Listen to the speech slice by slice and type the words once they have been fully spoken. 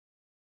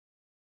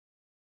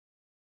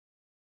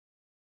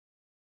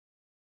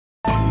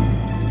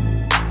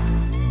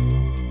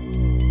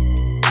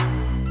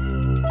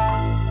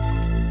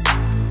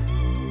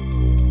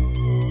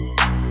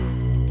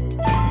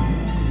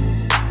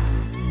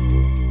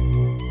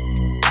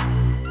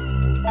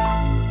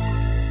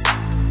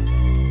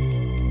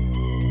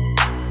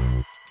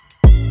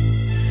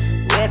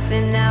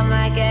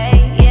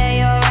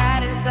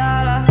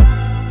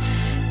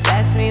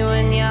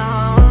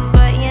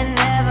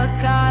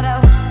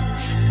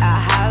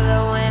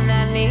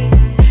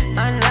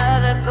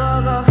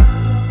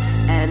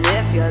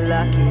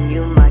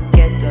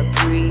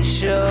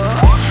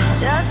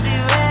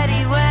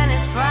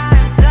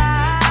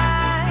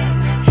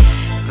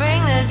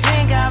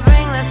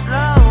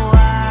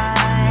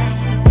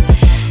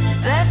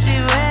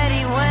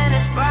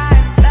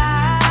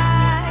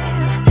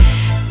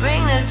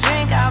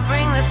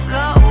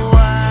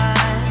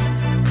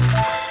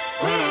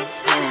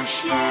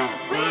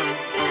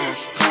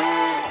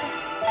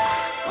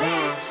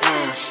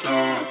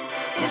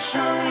It's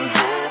only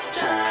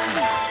halftime.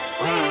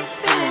 We ain't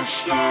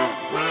finished yet.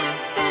 We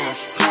ain't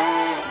finished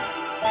yet.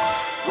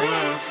 We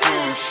ain't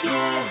finished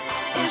yet.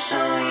 It's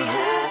only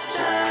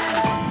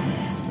halftime.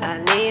 I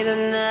need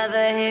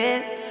another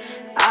hit.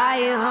 Are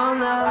you home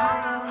though?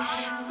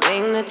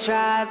 Bring the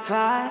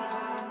tripod.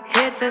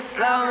 Hit the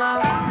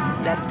slow-mo.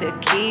 Left the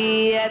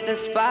key at the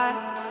spot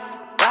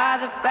by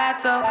the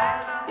back door.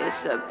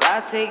 It's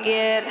about to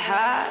get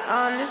hot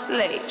on this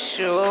late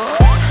shore.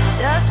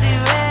 Just be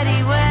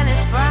ready when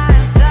it's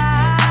prime time.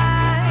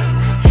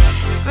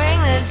 Bring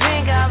the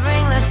drink, I'll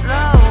bring the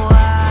slow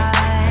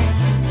wine.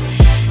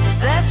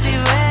 Let's be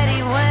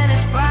ready when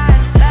it's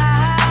prime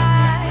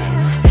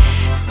time.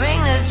 Bring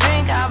the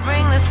drink, I'll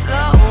bring the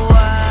slow wine.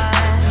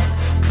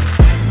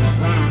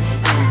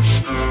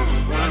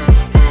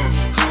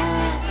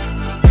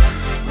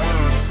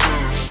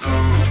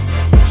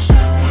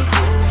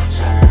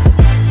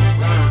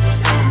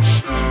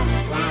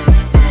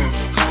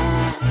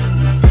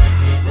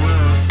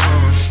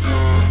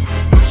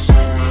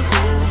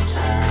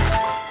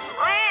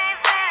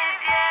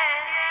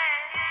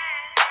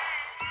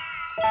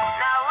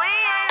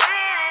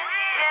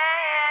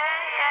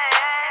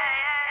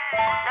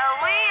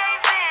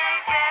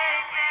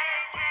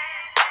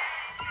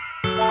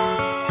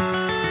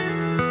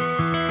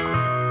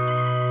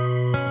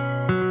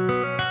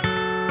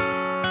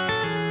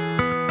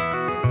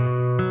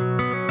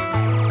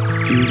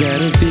 You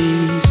gotta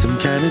be some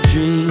kind of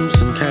dream,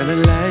 some kind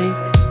of light.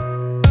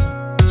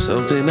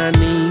 Something I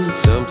need,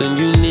 something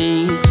you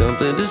need,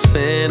 something to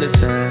spend the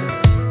time.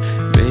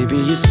 Maybe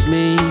it's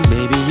me,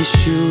 maybe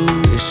it's you.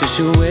 It's just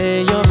your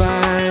way, your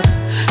vibe,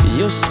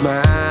 your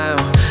smile.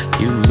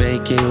 You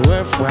make it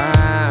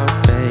worthwhile,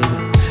 baby.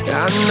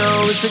 I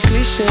know it's a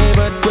cliche,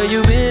 but where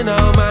you been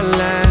all my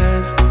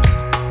life?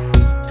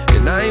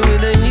 And I ain't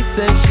with a he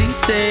say, she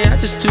say, I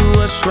just do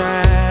what's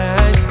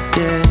right,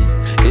 yeah.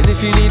 And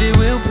if you need it,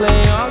 we'll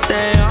play all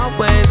day,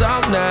 always,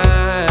 all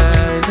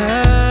night.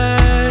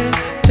 Hey,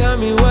 tell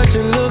me what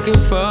you're looking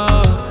for,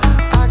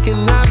 I can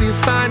help you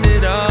find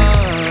it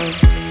all.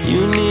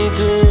 You need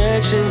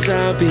directions,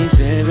 I'll be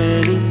there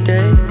any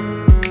day.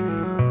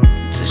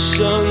 To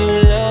show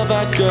you love,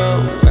 I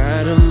go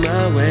out of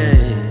my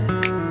way.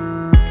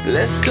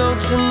 Let's go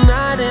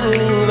tonight and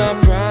leave our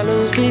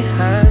problems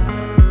behind.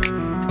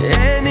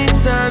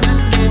 Anytime,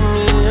 just give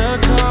me a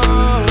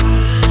call.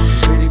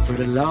 Ready for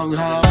the long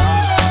haul.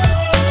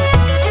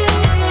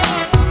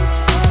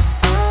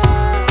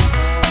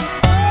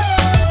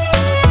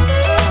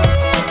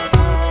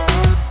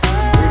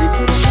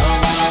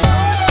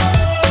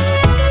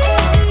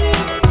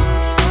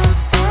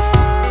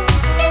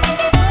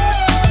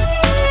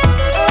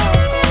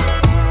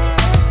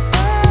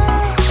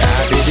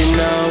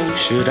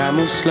 Should I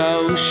move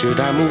slow? Should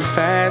I move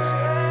fast?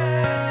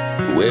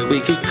 Where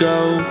we could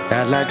go,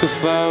 not like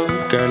before.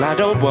 Girl, I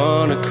don't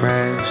wanna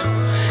crash.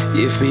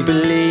 If we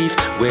believe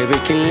where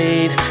it can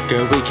lead,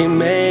 girl, we can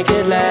make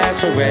it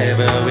last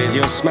forever. With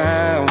your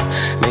smile,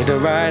 make the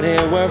ride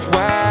here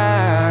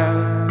worthwhile.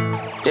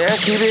 Yeah,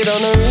 keep it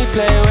on the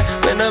replay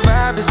when the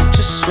vibe is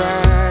just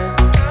right.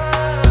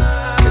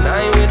 And I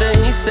ain't with a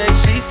he say,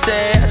 she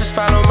say, I just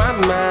follow my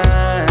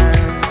mind.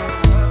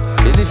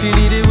 And if you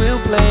need it, we'll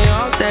play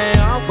all day,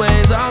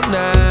 always, all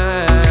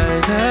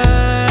night.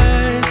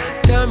 Hey,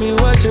 tell me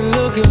what you're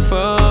looking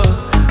for,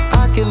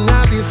 I can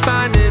help you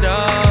find it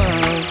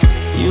all.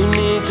 You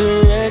need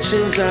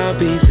directions, I'll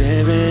be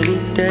there any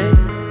day.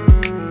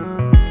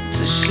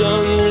 To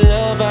show you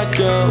love, I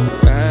go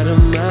out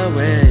of my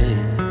way.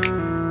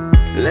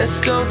 Let's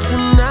go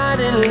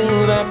tonight and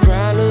leave our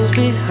problems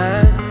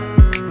behind.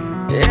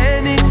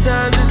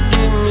 Anytime, just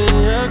give me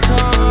a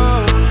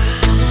call,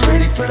 'cause I'm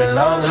ready for the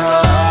long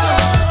haul.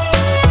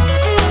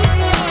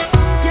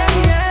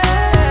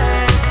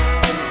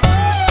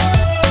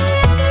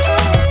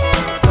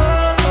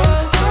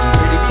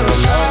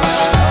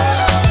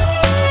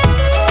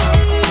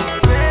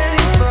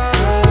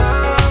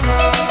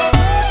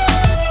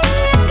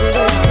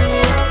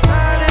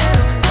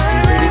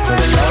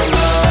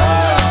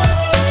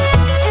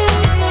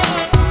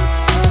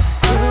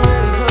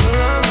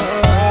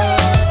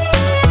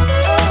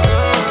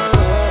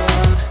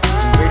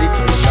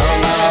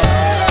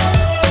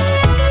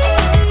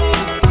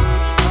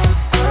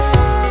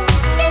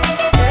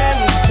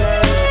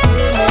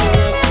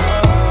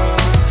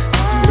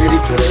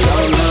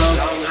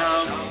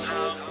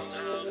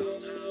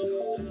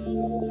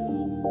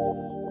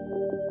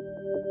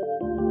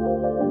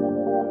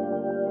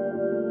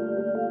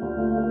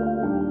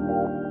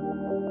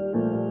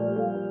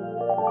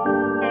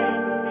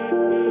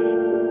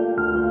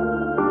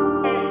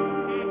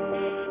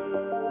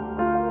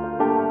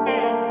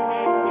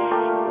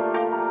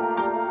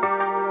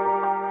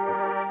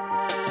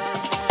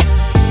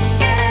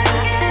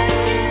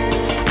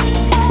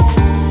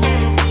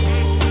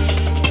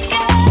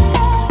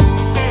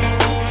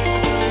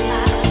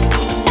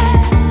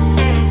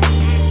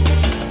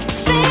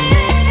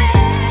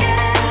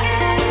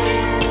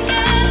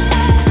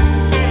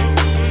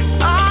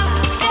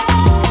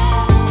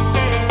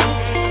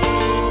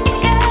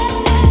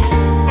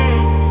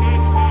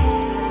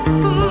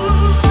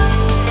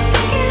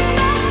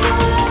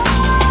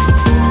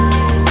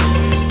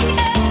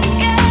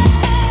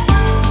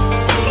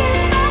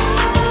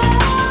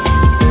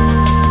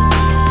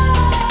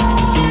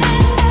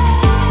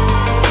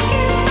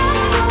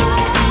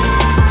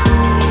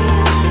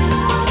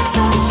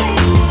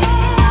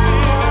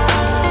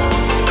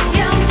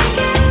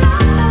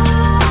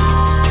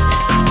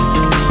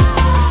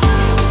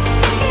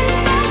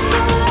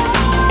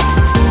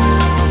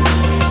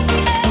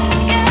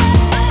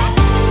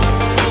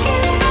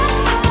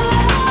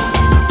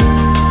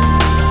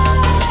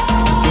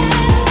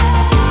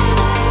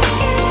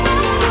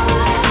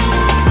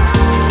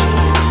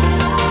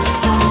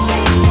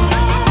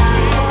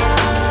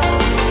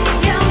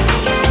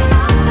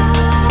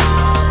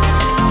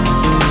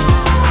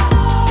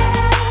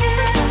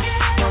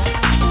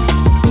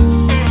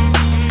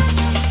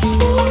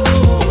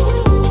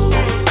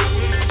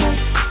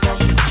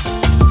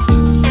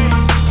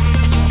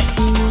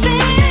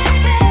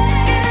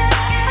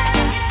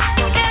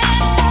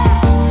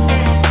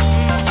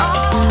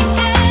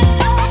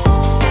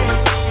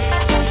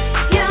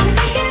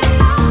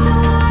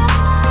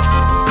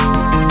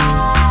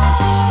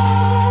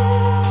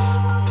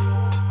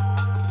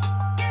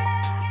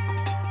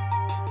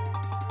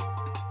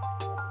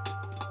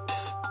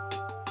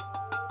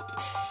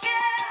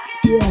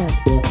 Yeah.